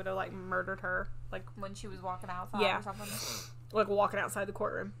those that would have murdered her, when she was walking outside or something. Like walking outside the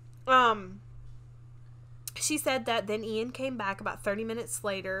courtroom. She said that then Ian came back about 30 minutes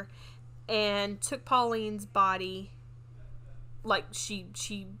later and took Pauline's body. They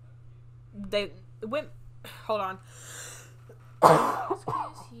went. Hold on.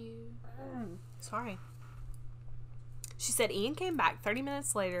 Excuse you. Sorry. She said Ian came back 30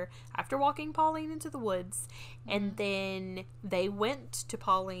 minutes later after walking Pauline into the woods, and then they went to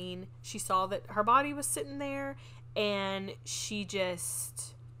Pauline. She saw that her body was sitting there, and she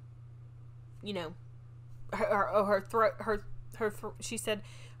just, her throat, she said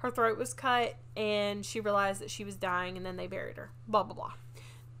her throat was cut, and she realized that she was dying, and then they buried her. Blah, blah, blah.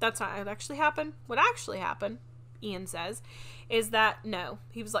 That's not what actually happened. What actually happened, Ian says, is that no,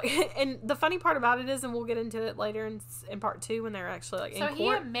 he was like, and the funny part about it is, and we'll get into it later in part 2 when they're actually in court. So he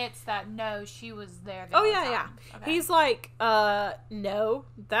admits that no, she was there. Yeah. Okay. He's like, no,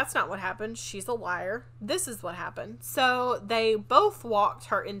 that's not what happened. She's a liar. This is what happened. So they both walked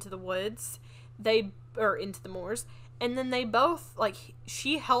her into the woods, into the moors, and then they both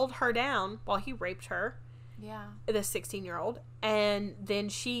she held her down while he raped her. Yeah. The 16-year-old, and then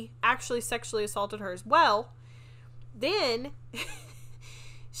she actually sexually assaulted her as well. Then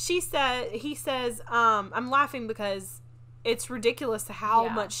he says, I'm laughing because it's ridiculous how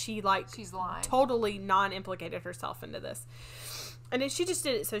much she's lying. Totally non-implicated herself into this. And then she just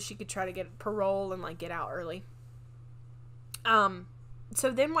did it so she could try to get parole and get out early.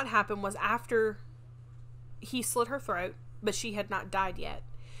 So then what happened was, after he slit her throat, but she had not died yet.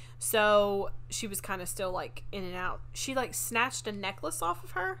 So she was kind of still in and out. She snatched a necklace off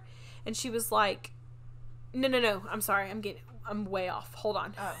of her, and she was like, No. I'm sorry. I'm way off. Hold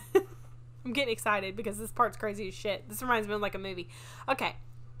on. Oh. I'm getting excited because this part's crazy as shit. This reminds me of a movie. Okay.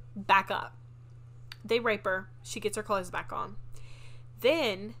 Back up. They rape her. She gets her clothes back on.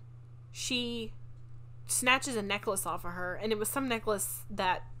 Then she snatches a necklace off of her, and it was some necklace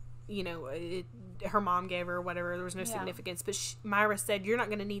that, her mom gave her or whatever. There was no significance. But Myra said, "You're not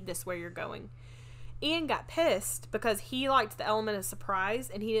going to need this where you're going." Ian got pissed because he liked the element of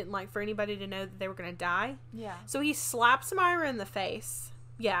surprise, and he didn't like for anybody to know that they were going to die. Yeah. So he slaps Myra in the face.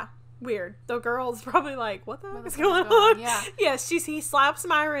 Yeah. Weird. The girl's probably like, what the heck is going on? Yeah. Yeah, he slaps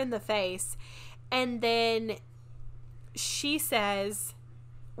Myra in the face, and then she says,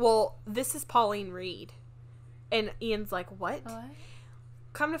 "Well, this is Pauline Reed." And Ian's like, what?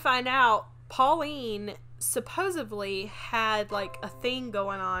 Come to find out, Pauline supposedly had a thing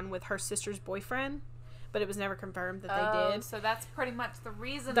going on with her sister's boyfriend, but it was never confirmed that they did. So that's pretty much the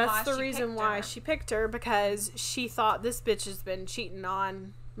reason why she picked her, because she thought, this bitch has been cheating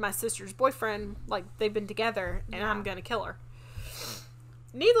on my sister's boyfriend, they've been together, and I'm gonna kill her.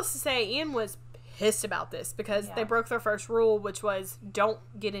 Needless to say, Ian was pissed about this because they broke their first rule, which was don't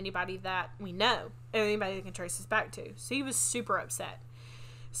get anybody that we know, anybody that can trace us back to. So he was super upset.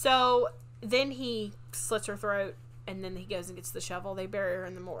 So then he slits her throat, and then he goes and gets the shovel. They bury her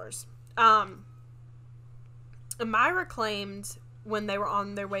in the moors. Myra claimed when they were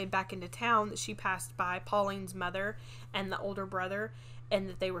on their way back into town that she passed by Pauline's mother and the older brother, and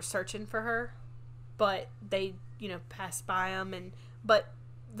that they were searching for her, but they, passed by them. But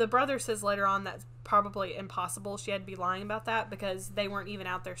the brother says later on that's probably impossible. She had to be lying about that because they weren't even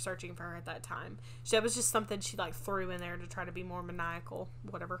out there searching for her at that time. That was just something she threw in there to try to be more maniacal,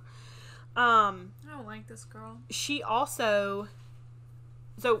 whatever. I don't like this girl. She also,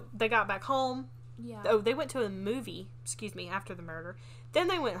 so they got back home. Yeah. Oh, they went to a movie, after the murder. Then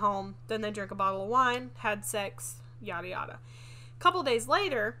they went home. Then they drank a bottle of wine, had sex, yada yada. A couple days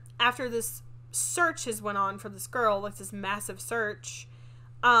later, after this search has went on for this girl, this massive search,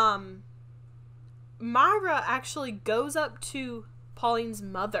 Myra actually goes up to Pauline's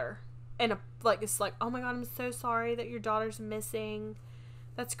mother and it's like, oh my God, I'm so sorry that your daughter's missing.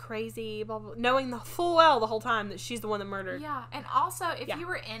 That's crazy, blah, blah, knowing the full well the whole time that she's the one that murdered. Yeah, and also, if you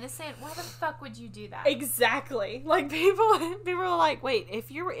were innocent, why the fuck would you do that? Exactly. People are like, wait,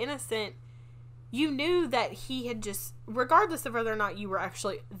 if you were innocent, you knew that he had just, regardless of whether or not you were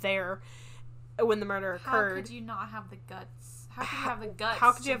actually there when the murder occurred. How could you not have the guts? How could you have the guts?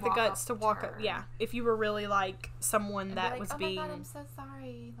 How could you have the guts to walk up? Yeah, if you were really someone that was being. Oh my God, I'm so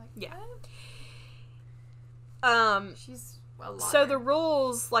sorry. Yeah. What? She's. So the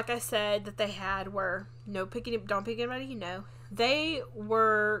rules, like I said, that they had were don't pick anybody you know. They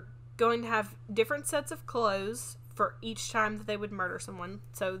were going to have different sets of clothes for each time that they would murder someone.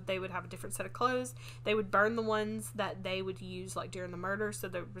 So they would have a different set of clothes. They would burn the ones that they would use during the murder, so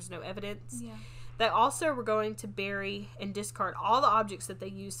there was no evidence. Yeah. They also were going to bury and discard all the objects that they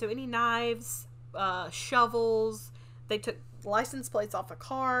used. So any knives, shovels. They took license plates off of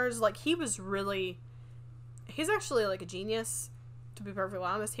cars. He's actually a genius, to be perfectly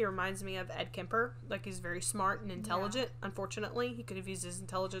honest. He reminds me of Ed Kemper. He's very smart and intelligent. Yeah. Unfortunately, he could have used his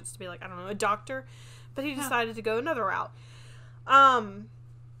intelligence to be a doctor, but he decided to go another route.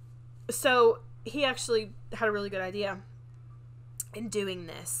 So he actually had a really good idea in doing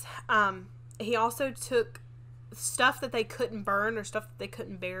this. He also took stuff that they couldn't burn or stuff that they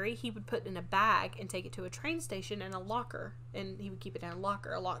couldn't bury. He would put in a bag and take it to a train station in a locker, and he would keep it in a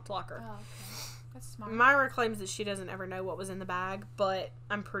locker, a locked locker. Oh, okay. That's smart. Myra claims that she doesn't ever know what was in the bag, but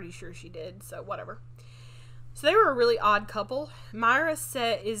I'm pretty sure she did, so whatever. So they were a really odd couple. Myra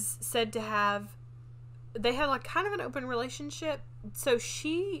is said to have, they had kind of an open relationship, so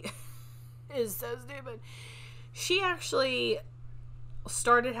she is so stupid. She actually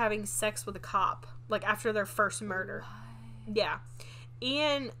started having sex with a cop, after their first murder. What? Yeah.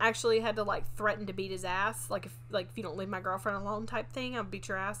 Ian actually had to threaten to beat his ass, if you don't leave my girlfriend alone type thing, I'll beat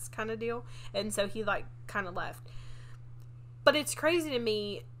your ass kind of deal. And so he kind of left. But it's crazy to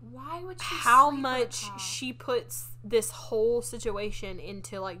me why would she how much she puts this whole situation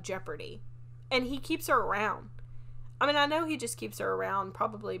into jeopardy. And he keeps her around. I mean, I know he just keeps her around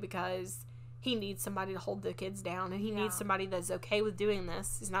probably because he needs somebody to hold the kids down, and he needs somebody that's okay with doing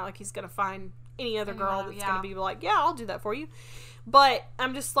this. It's not like he's gonna find any other girl that's gonna be yeah, I'll do that for you. But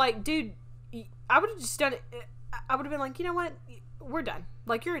I'm just dude, I would have just done it. I would have been you know what? We're done.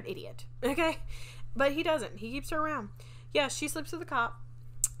 You're an idiot. Okay? But he doesn't. He keeps her around. Yeah, she sleeps with the cop.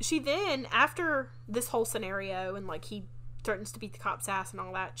 She then, after this whole scenario and he threatens to beat the cop's ass and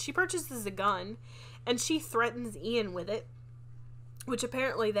all that, she purchases a gun and she threatens Ian with it, which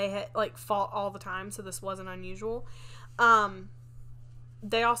apparently they had fought all the time, so this wasn't unusual.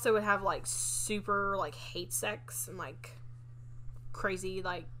 They also would have super hate sex and crazy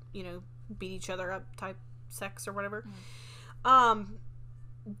beat each other up type sex or whatever.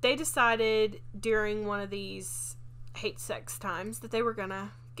 They decided during one of these hate sex times that they were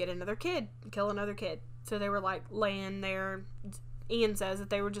gonna get another kid, kill another kid. So they were laying there. Ian says that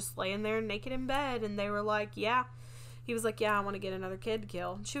they were just laying there naked in bed, and they were yeah. He was yeah, I want to get another kid to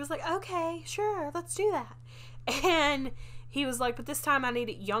kill. And she was okay, sure, let's do that. And he was but this time I need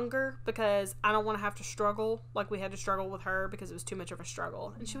it younger because I don't want to have to struggle we had to struggle with her because it was too much of a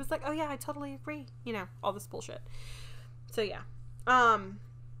struggle. And she was oh yeah, I totally agree. All this bullshit. So yeah.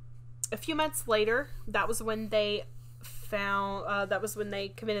 A few months later, that was when they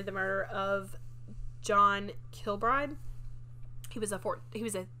committed the murder of John Kilbride. He was a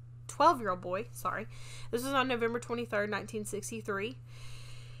 12-year-old boy. Sorry. This was on November 23rd, 1963.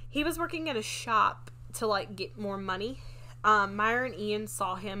 He was working at a shop to get more money. Myra and Ian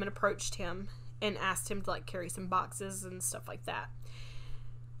saw him and approached him and asked him to carry some boxes and stuff like that.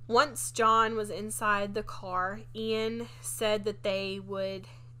 Once John was inside the car, Ian said that they would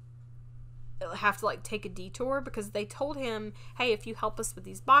have to like take a detour because they told him, hey, if you help us with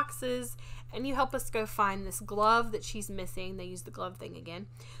these boxes and you help us go find this glove that she's missing, they use the glove thing again,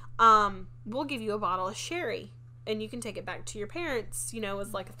 we'll give you a bottle of sherry and you can take it back to your parents, you know,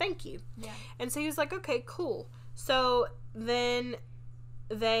 as like a thank you. Yeah. And so he was like, okay, cool. So then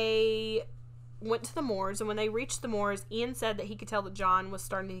they went to the moors, and when they reached the moors, Ian said that he could tell that John was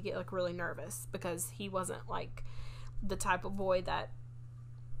starting to get like really nervous because he wasn't like the type of boy that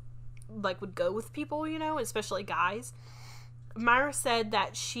like would go with people, you know, especially guys. Myra said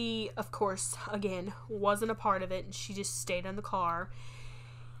that she, of course, again, wasn't a part of it, and she just stayed in the car.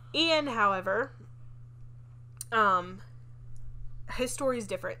 Ian, however, his story is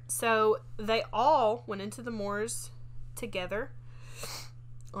different. So they all went into the moors together,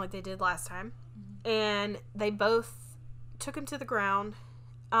 like they did last time, and they both took him to the ground.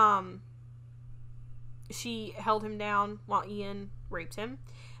 She held him down while Ian raped him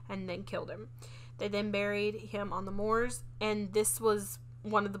and then killed him. They then buried him on the moors, and this was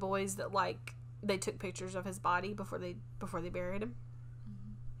one of the boys that like they took pictures of his body before they buried him.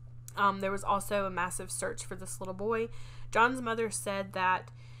 There was also a massive search for this little boy. John's mother said that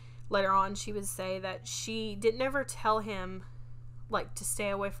later on she would say that she didn't ever tell him like to stay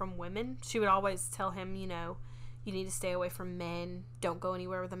away from women. She would always tell him, you know, you need to stay away from men, don't go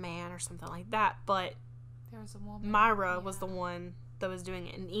anywhere with a man or something like that. But there was a woman. Myra was the one that was doing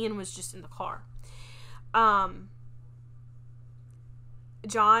it, and Ian was just in the car.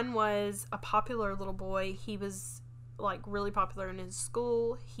 John was a popular little boy. He was like really popular in his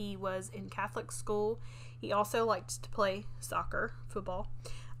school. He was in Catholic school. He also liked to play soccer, football.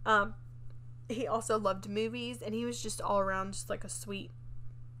 He also loved movies, and he was just all around just like a sweet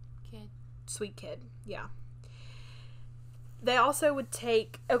kid. Yeah. They also would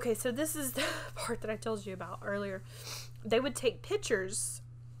take, okay, so this is the part that I told you about earlier. They would take pictures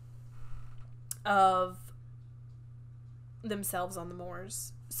of themselves on the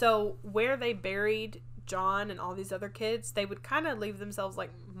moors. So where they buried John and all these other kids, they would kind of leave themselves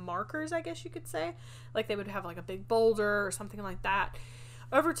like markers, I guess you could say. Like they would have like a big boulder or something like that.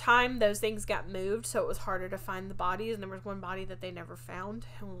 Over time, those things got moved, so it was harder to find the bodies, and there was one body that they never found.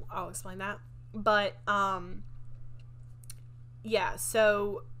 I'll explain that. But, yeah,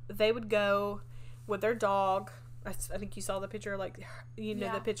 so they would go with their dog. I think you saw the picture, like, you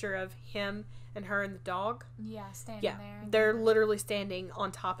know, the picture of him and her and the dog? Yeah, standing there. They're literally standing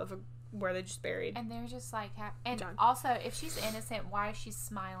on top of where they just buried. And they're just, like, and John. Also, if she's innocent, why is she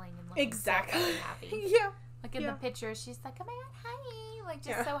smiling and looking exactly so happy? Yeah. Like, in the picture, she's like, oh my god, hi. Like,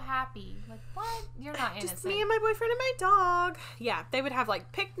 just so happy. Like, what? You're not innocent. Just me and my boyfriend and my dog. Yeah, they would have,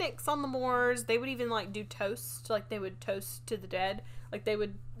 like, picnics on the moors. They would even, like, do toast. Like, they would toast to the dead. Like,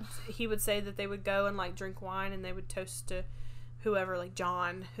 he would say that they would go and, like, drink wine, and they would toast to whoever, like,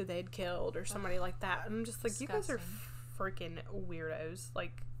 John, who they had killed, or somebody like that. And I'm just like, disgusting. You guys are freaking weirdos.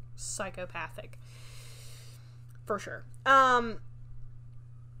 Like, psychopathic. For sure.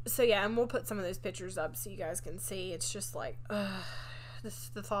 So, yeah, and we'll put some of those pictures up so you guys can see. It's just like,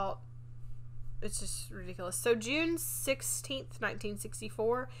 the thought, it's just ridiculous. So June 16th,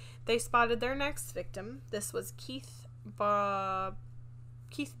 1964, they spotted their next victim. This was Keith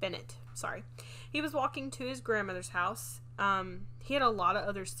Bennett. Sorry. He was walking to his grandmother's house. He had a lot of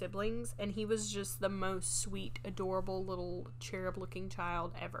other siblings, and he was just the most sweet, adorable little cherub-looking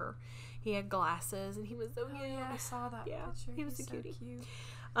child ever. He had glasses, and he was so cute. Yeah, I saw that picture. He was a cutie. Cute.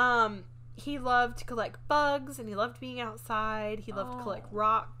 He loved to collect bugs, and he loved being outside. He loved to collect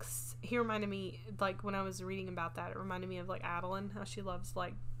rocks. He reminded me, like, when I was reading about that, it reminded me of, like, Adeline, how she loves,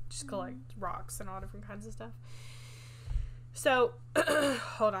 like, just collect rocks and all different kinds of stuff. So,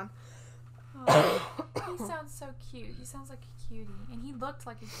 hold on. Oh, he sounds so cute. He sounds like a cutie. And he looked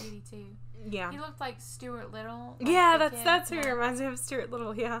like a cutie, too. Yeah. He looked like Stuart Little. Like yeah, that's who he reminds me of, Stuart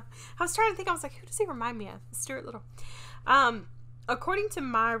Little, yeah. I was trying to think, I was like, who does he remind me of? Stuart Little. According to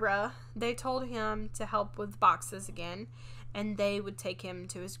Myra, they told him to help with boxes again, and they would take him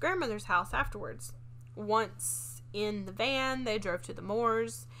to his grandmother's house afterwards. Once in the van, they drove to the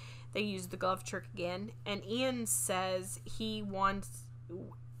moors. They used the glove trick again, and Ian says, though,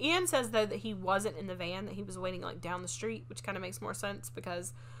 that he wasn't in the van, that he was waiting, like, down the street, which kind of makes more sense,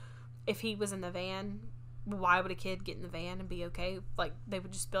 because if he was in the van, why would a kid get in the van and be okay? Like, they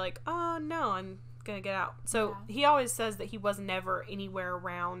would just be like, oh, no, I'm gonna get out. So he always says that he was never anywhere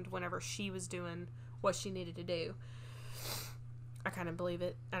around whenever she was doing what she needed to do. I kind of believe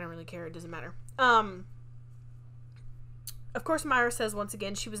it. I don't really care. It doesn't matter. Of course, Myra says once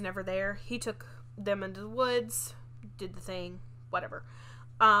again she was never there. He took them into the woods, did the thing, whatever.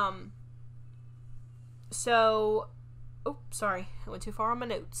 So Oh, sorry. I went too far on my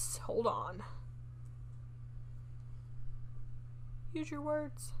notes. Hold on. Use your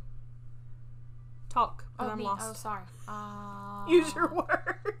words. Talk. I'm me. lost. Oh, sorry. Use your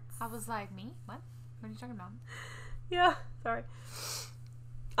words. I was like, me? What? What are you talking about? Yeah, sorry.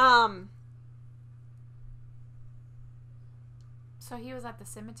 So he was at the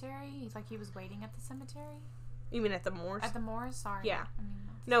cemetery? He's like, he was waiting at the cemetery? You mean at the Moors? At the Moors? Sorry. Yeah. I mean,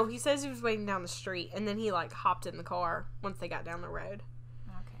 No, he says he was waiting down the street, and then he, like, hopped in the car once they got down the road.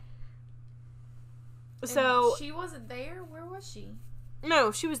 Okay. So... And she wasn't there? Where was she?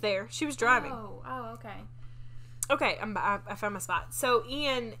 No, she was there. She was driving. Oh, okay. Okay, I found my spot. So,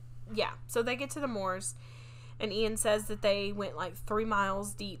 Ian... Yeah, so they get to the Moors, and Ian says that they went, like, 3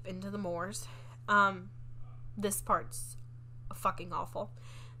 miles deep into the Moors. This part's fucking awful.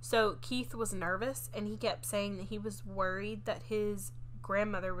 So Keith was nervous, and he kept saying that he was worried that his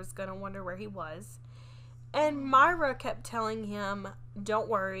grandmother was going to wonder where he was. And Myra kept telling him, don't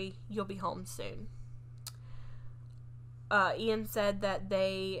worry, you'll be home soon. Ian said that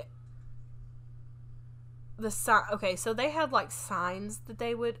so they had, like, signs that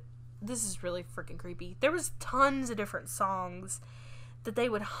they would... This is really freaking creepy. There was tons of different songs that they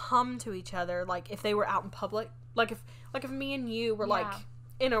would hum to each other, like, if they were out in public. Like, if me and you were, like,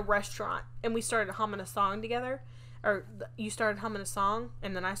 in a restaurant, and we started humming a song together, or you started humming a song,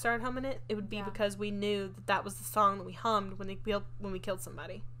 and then I started humming it, it would be because we knew that was the song that we hummed when we killed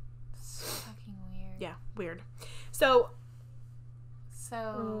somebody. It's fucking weird. Yeah, weird. So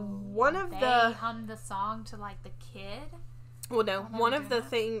one of they the... hummed the song to, like, the kid? Well, no. One of the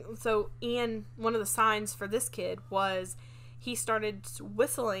things... So, Ian, one of the signs for this kid was he started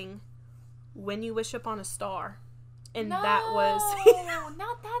whistling When You Wish Upon a Star. And that was...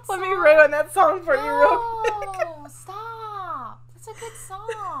 not that song. Let me ruin that song for you real quick. No, stop. That's a good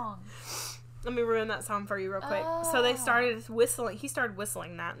song. Let me ruin that song for you real quick. So they started whistling. He started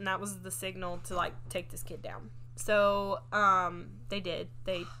whistling that, and that was the signal to, like, take this kid down. So, they did.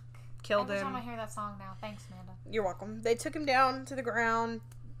 They killed him. Every time I hear that song now. Thanks, Amanda. You're welcome. They took him down to the ground,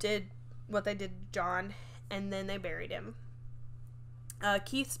 did what they did to John, and then they buried him.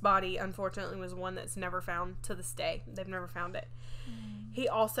 Keith's body, unfortunately, was one that's never found to this day. They've never found it. He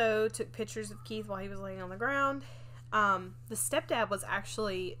also took pictures of Keith while he was laying on the ground. The stepdad was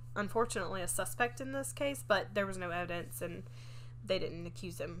actually, unfortunately, a suspect in this case, but there was no evidence, and they didn't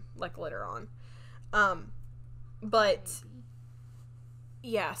accuse him, like, later on. But,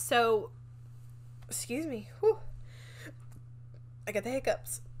 yeah, so, excuse me, whew, I got the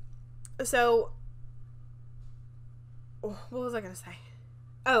hiccups. So, what was I going to say?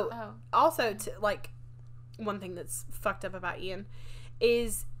 Oh, also, like, one thing that's fucked up about Ian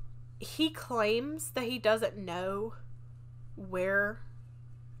is he claims that he doesn't know where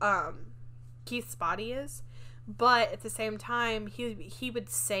Keith's body is, but at the same time he would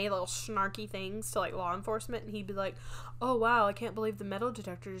say little snarky things to, like, law enforcement, and he'd be like, oh wow, I can't believe the metal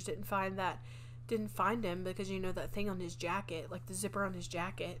detectors didn't find him because, you know, that thing on his jacket, like the zipper on his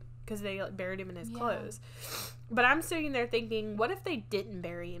jacket, because they, like, buried him in his clothes. But I'm sitting there thinking, what if they didn't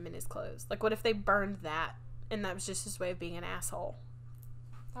bury him in his clothes? Like, what if they burned that and that was just his way of being an asshole?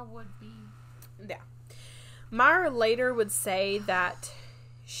 That would be. Yeah. Myra later would say that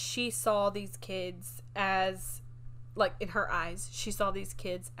she saw these kids as, like, in her eyes, she saw these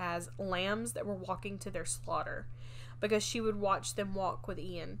kids as lambs that were walking to their slaughter, because she would watch them walk with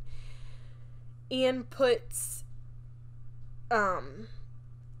Ian. Ian puts,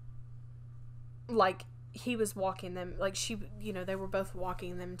 like, he was walking them, like, she, you know, they were both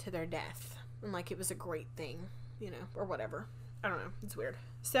walking them to their death, and, like, it was a great thing, you know, or whatever. I don't know. It's weird.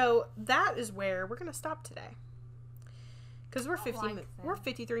 So that is where we're gonna stop today, because we're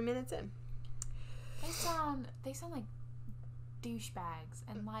 53 minutes in. They sound like douchebags,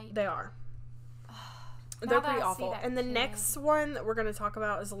 and, like, they are. They're pretty awful. And the next one that we're gonna talk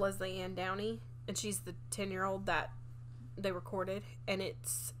about is Leslie Ann Downey, and she's the 10-year-old that they recorded, and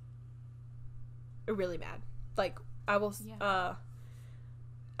it's really bad. Like, I will.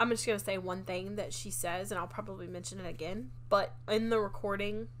 I'm just going to say one thing that she says, and I'll probably mention it again, but in the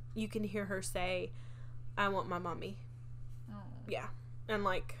recording, you can hear her say, I want my mommy. Oh. Yeah. And,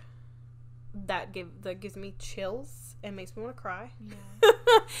 like, that gives me chills and makes me want to cry. Yeah.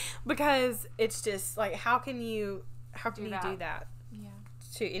 Because it's just, like, how can you do that? Yeah.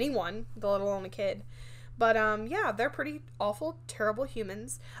 To anyone, let alone a kid. But, yeah, they're pretty awful, terrible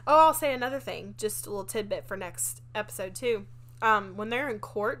humans. Oh, I'll say another thing, just a little tidbit for next episode, too. When they're in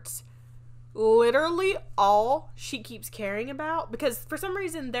court, literally all she keeps caring about, because for some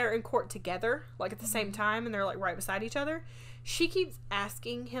reason they're in court together, like, at the same time, and they're, like, right beside each other, she keeps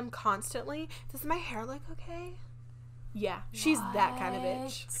asking him constantly, does my hair look okay? Yeah, she's that kind of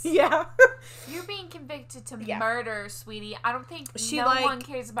bitch. What? Yeah. You're being convicted to Yeah. murder, sweetie. I don't think She, no like, one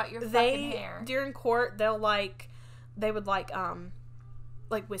cares about your fucking hair. During court, they would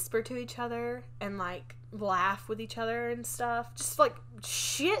whisper to each other and like laugh with each other and stuff. Just like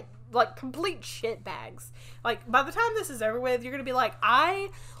shit, like complete shit bags. Like by the time this is over with, you're gonna be like, I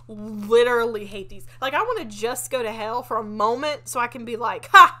literally hate these. Like I want to just go to hell for a moment so I can be like,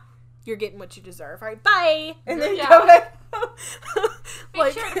 ha, you're getting what you deserve. All right, bye, and then go back.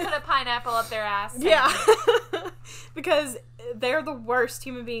 Make sure to put a pineapple up their ass. Yeah. Because they're the worst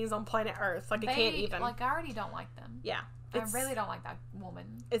human beings on planet Earth. Like, I can't even. Like, I already don't like them. Yeah. I really don't like that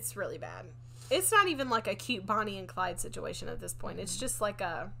woman. It's really bad. It's not even like a cute Bonnie and Clyde situation at this point. It's just like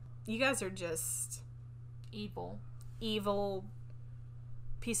you guys are just evil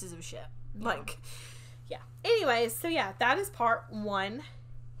pieces of shit. Yeah. Like, yeah. Anyways, so yeah, that is part 1.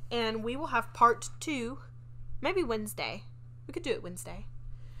 And we will have part 2 maybe Wednesday. We could do it Wednesday.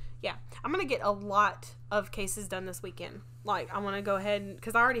 Yeah. I'm going to get a lot of cases done this weekend. Like, I want to go ahead and,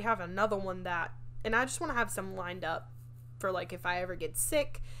 because I already have another one and I just want to have some lined up for, like, if I ever get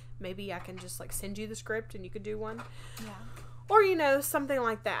sick, maybe I can just, like, send you the script and you could do one. Yeah. Or, you know, something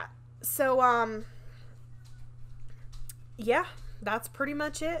like that. So, yeah, that's pretty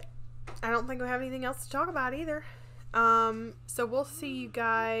much it. I don't think we have anything else to talk about either. So we'll see you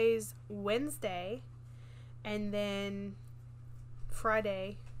guys Wednesday, and then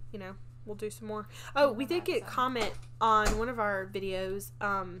Friday, you know, we'll do some more. Oh, we did get a comment on one of our videos,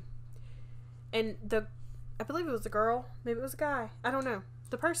 and I believe it was a girl, maybe it was a guy, I don't know.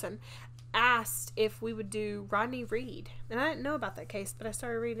 The person asked if we would do Rodney Reed, and I didn't know about that case, but I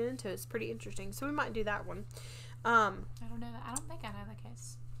started reading into it. It's pretty interesting, so we might do that one. I don't know that. I don't think I know that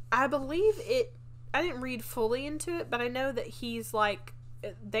case. I believe it. I didn't read fully into it, but I know that he's like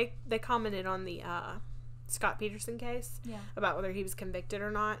they commented on the Scott Peterson case, yeah, about whether he was convicted or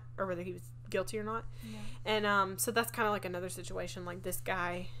not, or whether he was guilty or not. Yeah. And so that's kind of like another situation. Like this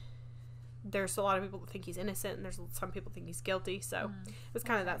guy, there's a lot of people that think he's innocent, and there's some people think he's guilty. So it was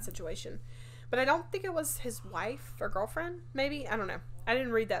kind of that situation. But I don't think it was his wife or girlfriend. Maybe, I don't know. I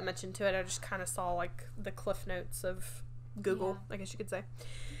didn't read that much into it. I just kind of saw like the cliff notes of Google, I guess you could say.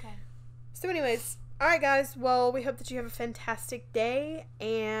 Okay. So anyways, all right, guys. Well, we hope that you have a fantastic day,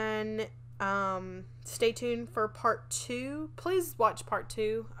 and stay tuned for part 2. Please watch part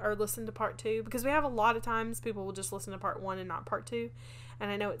 2 or listen to part 2, because we have a lot of times people will just listen to part 1 and not part 2,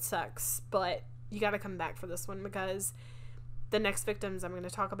 and I know it sucks, but you got to come back for this one, because the next victims I'm going to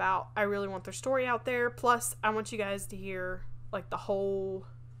talk about, I really want their story out there. Plus, I want you guys to hear like the whole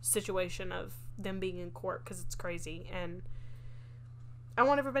situation of them being in court, because it's crazy, and I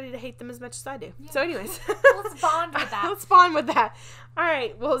want everybody to hate them as much as I do. Yeah. So anyways. Let's bond with that. Let's bond with that. All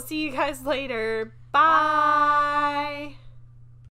right. We'll see you guys later. Bye. Bye.